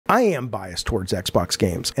I am biased towards Xbox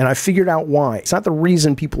games, and I figured out why. It's not the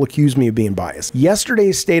reason people accuse me of being biased.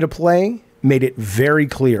 Yesterday's State of Play made it very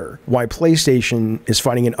clear why PlayStation is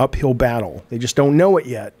fighting an uphill battle. They just don't know it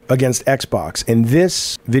yet against Xbox, and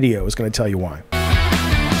this video is going to tell you why.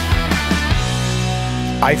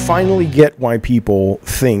 I finally get why people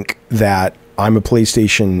think that I'm a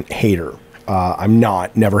PlayStation hater. I'm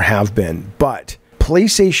not, never have been, but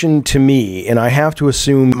PlayStation to me, and I have to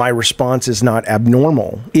assume my response is not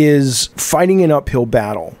abnormal, is fighting an uphill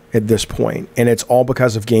battle at this point, and it's all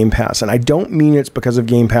because of Game Pass. And I don't mean it's because of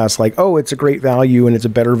Game Pass like, oh, it's a great value and it's a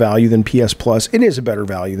better value than PS Plus. It is a better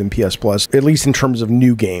value than PS Plus, at least in terms of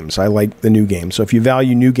new games. I like the new games. So if you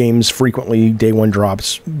value new games frequently, day one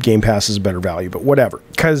drops, Game Pass is a better value, but whatever.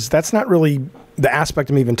 Because that's not really the aspect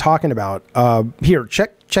I'm even talking about. Here,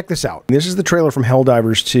 check this out. This is the trailer from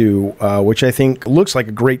Helldivers 2, which I think looks like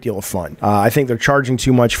a great deal of fun. I think they're charging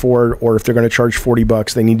too much for it, or if they're going to charge 40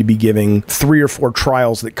 bucks, they need to be giving 3 or 4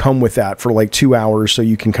 trials that come with that for like 2 hours so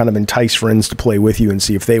you can kind of entice friends to play with you and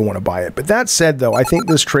see if they want to buy it. But that said, though, I think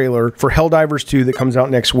this trailer for Helldivers 2 that comes out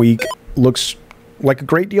next week looks like a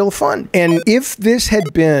great deal of fun. And if this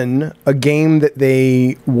had been a game that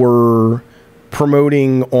they were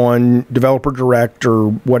promoting on Developer Direct or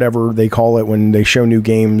whatever they call it when they show new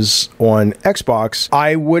games on Xbox,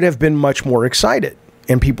 I would have been much more excited.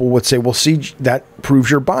 And people would say, well, see, that proves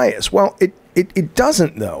your bias. Well, it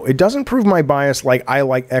doesn't, though. It doesn't prove my bias like I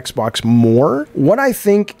like Xbox more. What I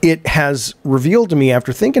think it has revealed to me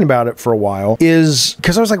after thinking about it for a while is,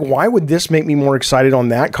 because I was like, why would this make me more excited on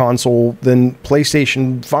that console than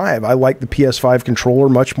PlayStation 5? I like the PS5 controller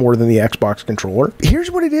much more than the Xbox controller.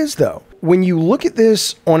 Here's what it is, though. When you look at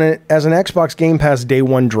this on as an Xbox Game Pass day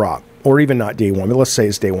one drop, or even not day one, but let's say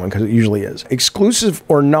it's day one because it usually is. Exclusive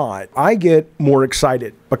or not, I get more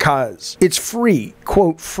excited because it's free,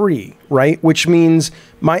 quote, free, right? Which means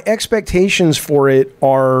my expectations for it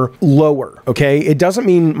are lower, okay? It doesn't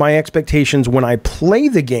mean my expectations when I play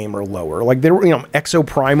the game are lower. Like there were, you know,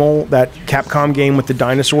 Exoprimal, that Capcom game with the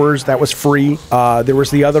dinosaurs, that was free. There was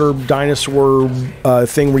the other dinosaur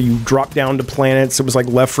thing where you drop down to planets. It was like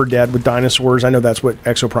Left 4 Dead with dinosaurs. I know that's what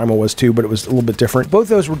Exoprimal was too, but it was a little bit different. Both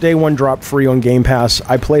those were day one drop free on Game Pass.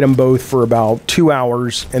 I played them both for about 2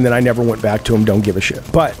 hours and then I never went back to them. Don't give a shit.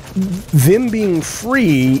 But them being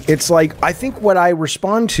free, it's like, I think what I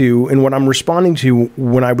respond to and what I'm responding to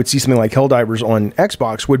when I would see something like Helldivers on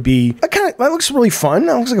Xbox would be, that looks really fun.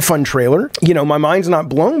 That looks like a fun trailer. You know, my mind's not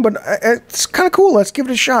blown, but it's kind of cool. Let's give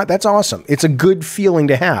it a shot. That's awesome. It's a good feeling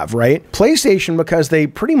to have, right? PlayStation, because they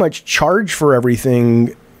pretty much charge for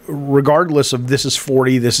everything, regardless of this is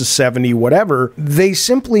 40, this is 70, whatever, they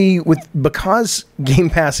simply, because Game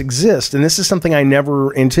Pass exists, and this is something I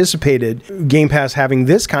never anticipated, Game Pass having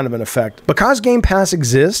this kind of an effect. Because Game Pass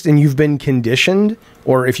exists and you've been conditioned,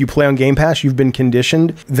 or if you play on Game Pass, you've been conditioned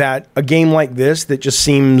that a game like this that just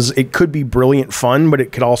seems, it could be brilliant fun, but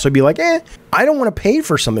it could also be like, I don't want to pay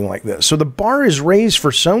for something like this. So the bar is raised for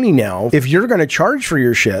Sony now. If you're going to charge for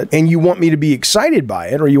your shit and you want me to be excited by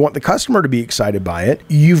it, or you want the customer to be excited by it,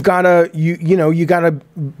 you've got to, you got to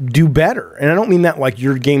do better. And I don't mean that like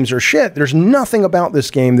your games are shit. There's nothing about this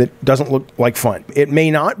game that doesn't look like fun. It may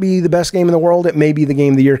not be the best game in the world. It may be the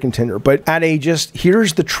game of the year contender, but at a just,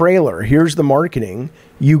 here's the trailer, here's the marketing,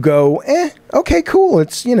 you go, okay, cool.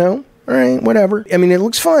 It's, all right, whatever. I mean, it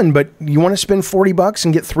looks fun, but you want to spend 40 bucks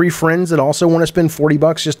and get 3 friends that also want to spend 40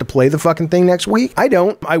 bucks just to play the fucking thing next week? I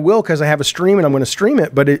don't. I will because I have a stream and I'm going to stream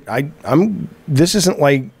it, but this isn't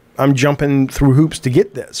like I'm jumping through hoops to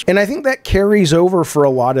get this. And I think that carries over for a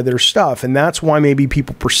lot of their stuff, and that's why maybe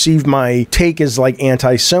people perceive my take as like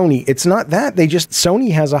anti-Sony. It's not that.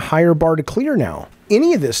 Sony has a higher bar to clear now.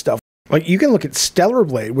 Any of this stuff, like you can look at Stellar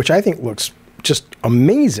Blade, which I think looks just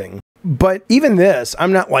amazing. But even this,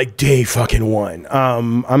 I'm not like day fucking one.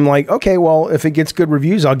 I'm like, okay, well, if it gets good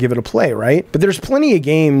reviews, I'll give it a play, right? But there's plenty of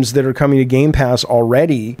games that are coming to Game Pass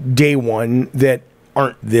already, day one, that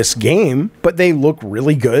aren't this game, but they look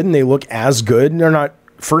really good and they look as good. They're not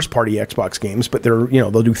first-party Xbox games, but they're,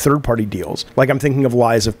 they'll do third-party deals. Like I'm thinking of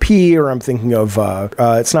Lies of P, or I'm thinking of,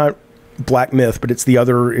 it's not Black Myth, but it's the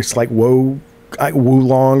other, it's like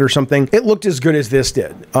Wulong or something. It looked as good as this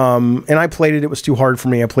did. And I played it. It was too hard for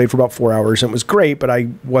me. I played for about 4 hours and it was great, but I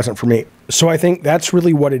wasn't for me. So I think that's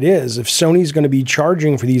really what it is. If Sony's going to be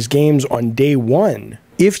charging for these games on day one,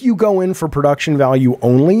 if you go in for production value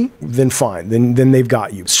only, then fine. Then they've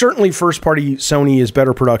got you. Certainly first-party Sony is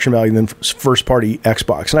better production value than first-party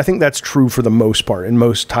Xbox. And I think that's true for the most part in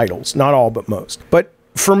most titles. Not all, but most. But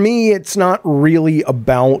for me, it's not really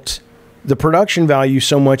about the production value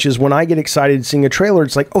so much as when I get excited seeing a trailer,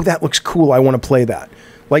 it's like, oh, that looks cool. I want to play that.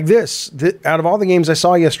 Like this, out of all the games I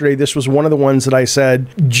saw yesterday, this was one of the ones that I said,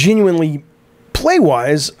 genuinely,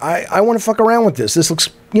 play-wise, I want to fuck around with this. This looks,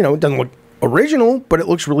 you know, it doesn't look original, but it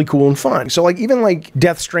looks really cool and fun. So like even like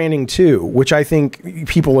Death Stranding 2, which I think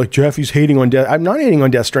people like Jaffe's hating on I'm not hating on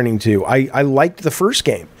Death Stranding 2. I liked the first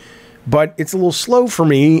game, but it's a little slow for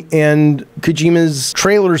me, and Kojima's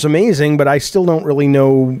trailer is amazing, but I still don't really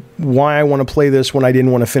know why I want to play this when I didn't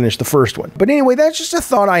want to finish the first one. But anyway, that's just a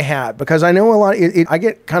thought I had, because I know a lot, I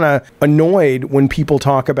get kind of annoyed when people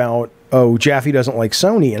talk about, oh, Jaffe doesn't like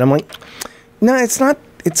Sony, and I'm like, no, it's not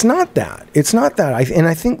that. It's not that.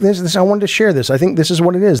 I think this, I wanted to share this. I think this is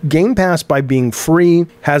what it is. Game Pass, by being free,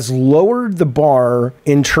 has lowered the bar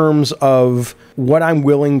in terms of what I'm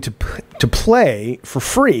willing to play for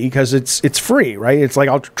free, because it's free, right? It's like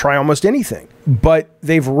I'll try almost anything. But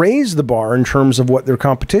they've raised the bar in terms of what their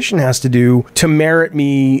competition has to do to merit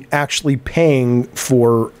me actually paying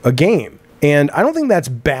for a game. And I don't think that's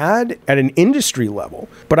bad at an industry level,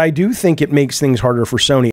 but I do think it makes things harder for Sony.